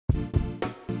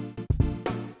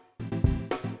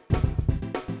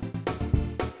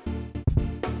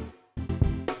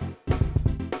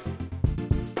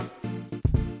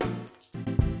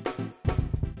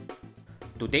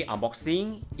Today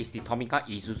unboxing is the Tomica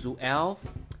Isuzu Elf,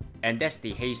 and that's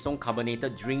the Heisong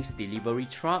carbonated drinks delivery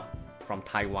truck from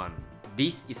Taiwan.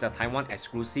 This is a Taiwan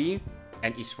exclusive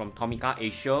and is from Tomica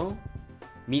Asia,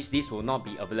 means this will not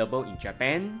be available in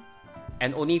Japan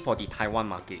and only for the Taiwan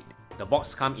market. The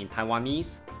box comes in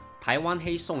Taiwanese, 台湾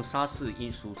黑松沙士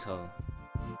运输车。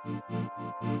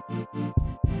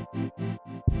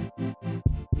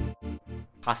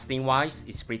Casting wise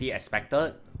is pretty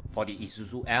expected for the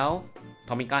Isuzu Elf.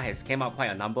 Tomica has came out quite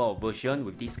a number of versions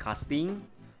with this casting.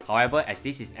 However, as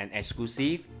this is an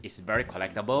exclusive, it's very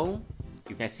collectible.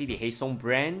 You can see the Heisong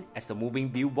brand as a moving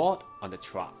billboard on the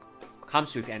truck.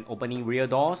 Comes with an opening rear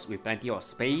doors with plenty of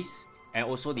space, and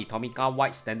also the Tomica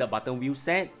white standard button wheel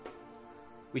set,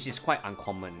 which is quite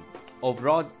uncommon.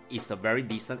 Overall, it's a very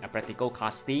decent and practical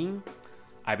casting.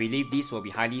 I believe this will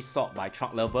be highly sought by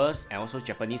truck lovers and also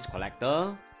Japanese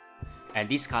collectors. And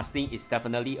this casting is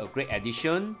definitely a great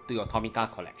addition to your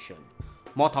Tomica collection.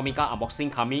 More Tomica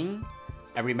unboxing coming,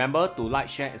 and remember to like,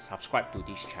 share and subscribe to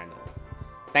this channel.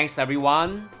 Thanks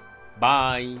everyone,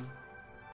 bye!